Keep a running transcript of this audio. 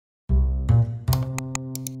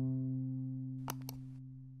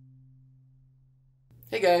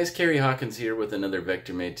guys, Kerry Hawkins here with another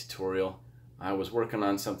VectorMade tutorial. I was working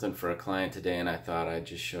on something for a client today and I thought I'd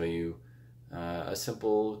just show you a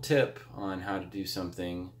simple tip on how to do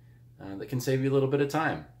something that can save you a little bit of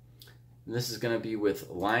time. And this is going to be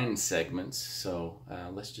with line segments, so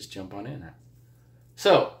let's just jump on in.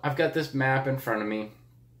 So I've got this map in front of me.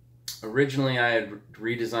 Originally I had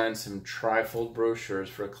redesigned some trifold brochures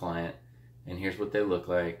for a client, and here's what they look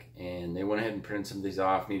like, and they went ahead and printed some of these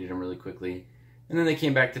off, needed them really quickly. And then they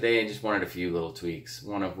came back today and just wanted a few little tweaks,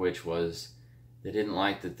 one of which was they didn't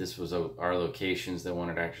like that this was our locations. They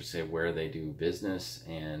wanted to actually say where they do business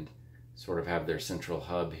and sort of have their central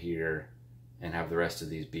hub here and have the rest of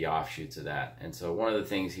these be offshoots of that. And so one of the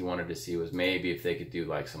things he wanted to see was maybe if they could do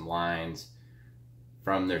like some lines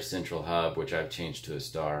from their central hub, which I've changed to a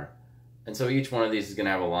star. And so each one of these is going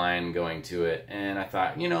to have a line going to it. And I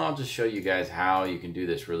thought, you know, I'll just show you guys how you can do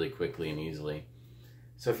this really quickly and easily.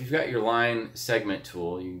 So if you've got your line segment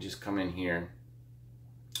tool, you can just come in here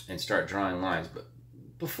and start drawing lines. But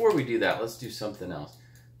before we do that, let's do something else.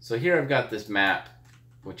 So here I've got this map,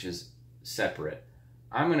 which is separate.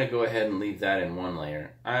 I'm going to go ahead and leave that in one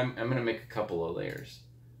layer. I'm going to make a couple of layers.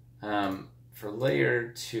 For layer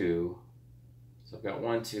 2, so I've got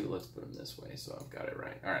 1, 2, let's put them this way so I've got it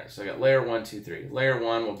right. All right, so I got layer 1, 2, 3. Layer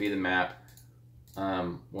 1 will be the map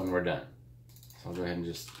when we're done. So I'll go ahead and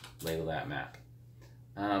just label that map.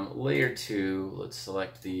 Layer 2, let's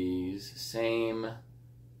select these, same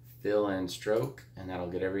fill and stroke, and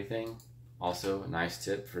that'll get everything. Also, a nice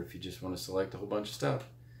tip for if you just want to select a whole bunch of stuff.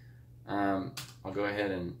 I'll go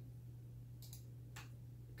ahead and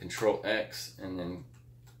Control X and then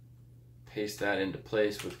paste that into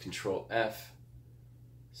place with Control F.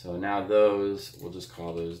 So now those, we'll just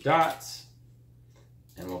call those dots,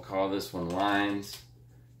 and we'll call this one lines,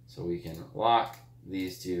 so we can lock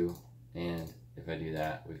these two, and if I do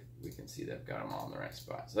that, we can see that I've got them all in the right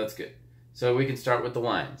spot. So that's good. So we can start with the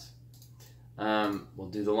lines. We'll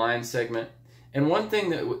do the line segment. And one thing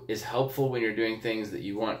that is helpful when you're doing things that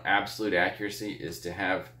you want absolute accuracy is to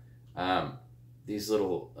have these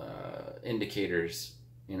little indicators.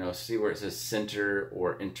 You know, see where it says center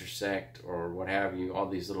or intersect or what have you, all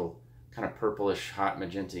these little kind of purplish, hot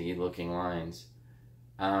magenta-y looking lines.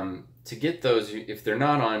 To get those, if they're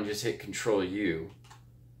not on, just hit Control U.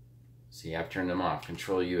 See, I've turned them off.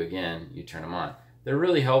 Control U again, you turn them on. They're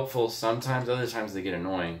really helpful sometimes, other times they get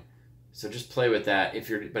annoying. So just play with that.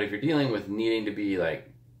 But if you're dealing with needing to be like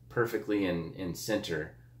perfectly in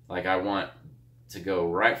center, like I want to go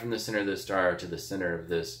right from the center of this star to the center of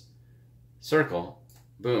this circle,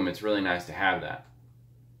 boom, it's really nice to have that.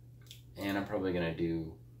 And I'm probably going to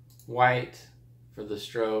do white for the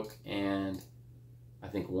stroke, and I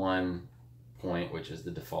think 1 point, which is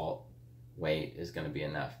the default weight, is going to be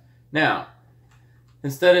enough. Now,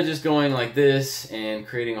 instead of just going like this and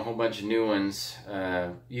creating a whole bunch of new ones,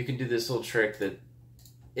 you can do this little trick that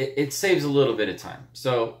it saves a little bit of time.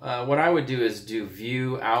 So what I would do is do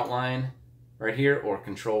View Outline right here, or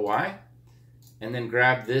Control Y, and then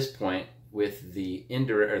grab this point with the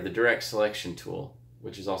indirect or the direct selection tool,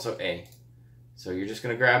 which is also A. So you're just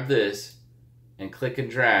going to grab this and click and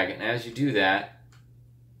drag, and as you do that,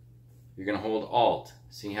 you're going to hold Alt.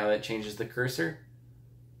 See how that changes the cursor?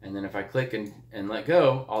 And then if I click and let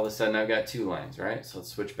go, all of a sudden I've got 2 lines, right? So let's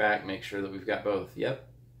switch back, make sure that we've got both. Yep.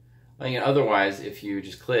 Otherwise, if you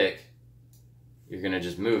just click, you're going to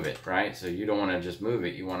just move it, right? So you don't want to just move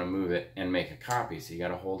it, you want to move it and make a copy. So you got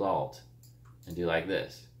to hold Alt and do like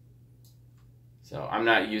this. So I'm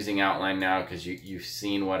not using outline now because you've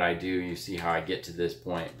seen what I do, you see how I get to this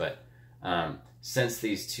point, but since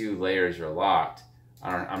these 2 layers are locked,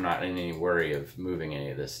 I'm not in any worry of moving any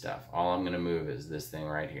of this stuff. All I'm going to move is this thing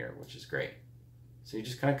right here, which is great. So you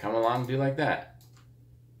just kind of come along and do like that.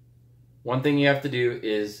 One thing you have to do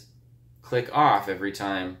is click off every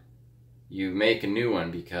time you make a new one,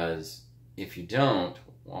 because if you don't,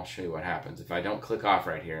 well, I'll show you what happens. If I don't click off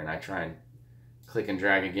right here and I try and click and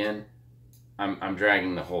drag again, I'm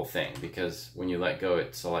dragging the whole thing, because when you let go,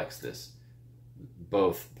 it selects this,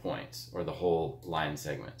 both points, or the whole line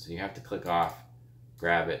segment. So you have to click off,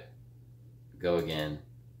 grab it, go again,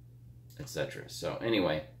 etc. So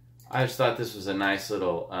anyway, I just thought this was a nice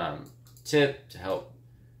little tip to help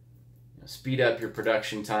speed up your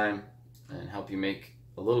production time and help you make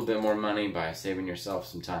a little bit more money by saving yourself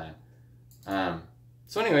some time.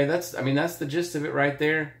 So anyway, that's the gist of it right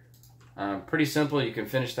there. Pretty simple. You can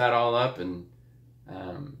finish that all up and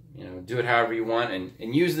do it however you want,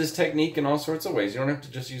 and use this technique in all sorts of ways. You don't have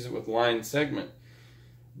to just use it with line segment.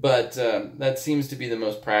 But that seems to be the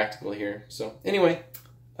most practical here. So anyway,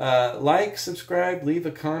 like, subscribe, leave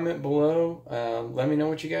a comment below. Let me know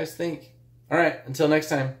what you guys think. All right, until next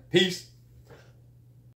time, peace.